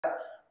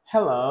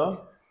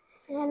Hello,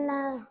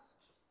 Hello,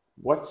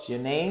 what's your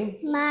name?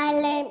 my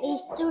name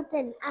is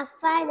Susan. I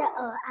find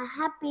a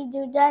happy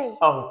today.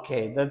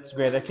 Okay, that's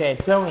great. Okay,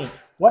 tell me,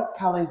 what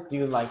colors do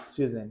you like,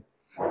 Susan?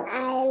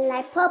 I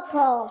like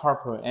purple.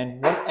 Purple.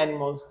 And what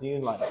animals do you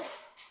like?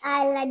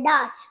 I like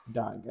dog.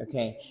 Dog.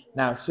 Okay.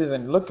 Now,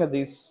 Susan, look at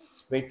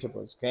these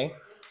vegetables, okay?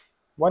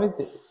 What is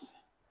this?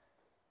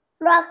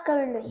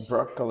 Broccoli.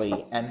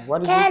 Broccoli. And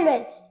what is it?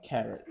 Carrots.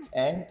 Carrots.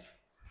 And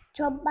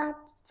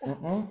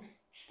Tomato.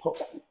 po-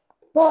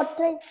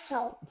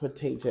 Potato.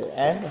 potato.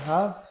 And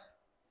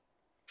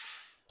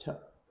to-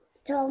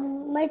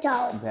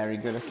 Tomato. very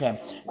good. Okay.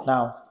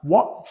 Now,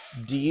 what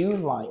do you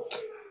like?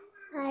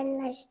 I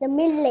like the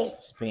millet.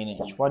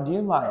 Spinach. What do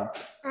you like?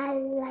 I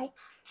like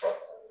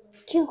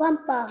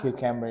cucumber.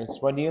 Cucumbers.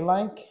 What do you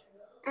like?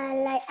 I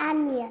like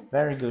onion.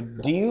 Very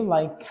good. Do you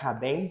like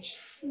cabbage?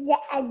 Yes,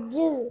 I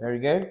do. Very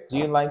good. Do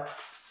you like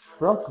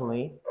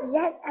broccoli?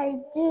 Yes, I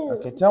do.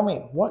 Okay, tell me,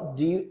 what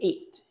do you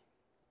eat?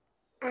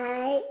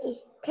 I eat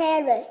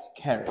carrots.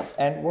 Carrots.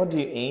 And what do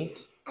you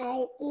eat?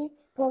 I eat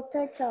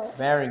potato.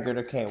 Very good.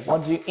 Okay,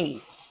 what do you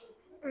eat?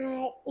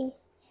 I eat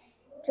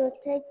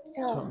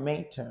potato.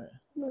 Tomato.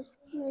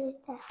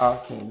 Tomato.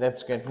 Okay,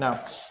 that's good.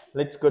 Now,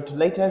 let's go to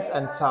letters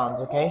and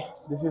sounds, okay?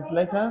 This is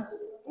letter.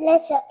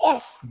 Letter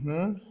S.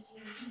 Mm-hmm.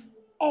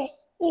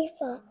 S is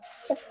for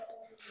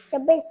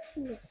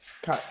space.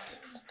 Cut.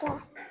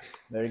 Cat.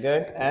 Very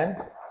good. And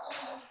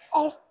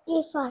S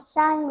is for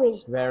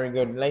sandwich. very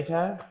good.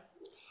 Later.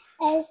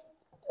 S.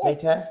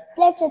 Later.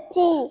 Letter T.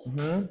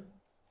 Mm-hmm.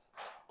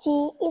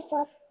 T is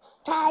for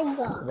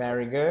tiger.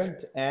 Very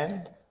good.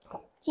 And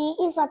T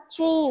is for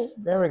tree.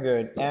 very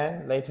good.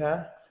 And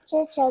later.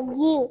 Letter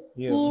U.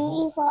 U.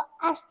 U is for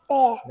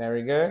upstairs.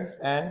 Very good.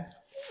 And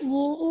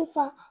U is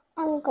for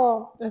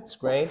uncle. that's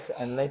great.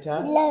 And later.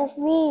 Letter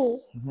V.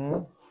 Mm-hmm.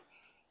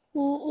 V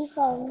is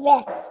for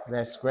vet.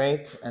 That's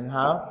great. And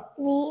how?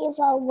 V is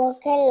for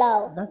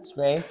volcano. That's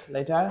great.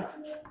 Later.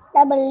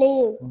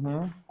 W.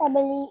 Mm-hmm.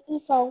 W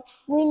is for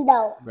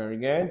window. Very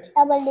good.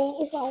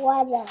 W is for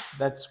water.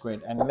 That's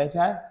great. And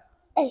later.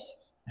 H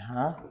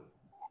Uh-huh.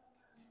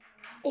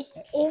 is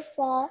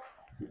for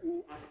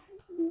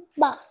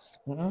box.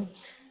 Mm-hmm.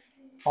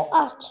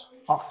 Ox.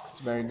 Ox.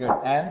 Very good.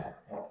 And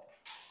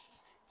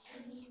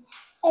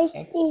H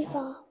is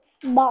for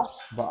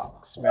box.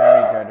 box.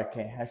 Very good.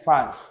 Okay. High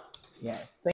five. Yes.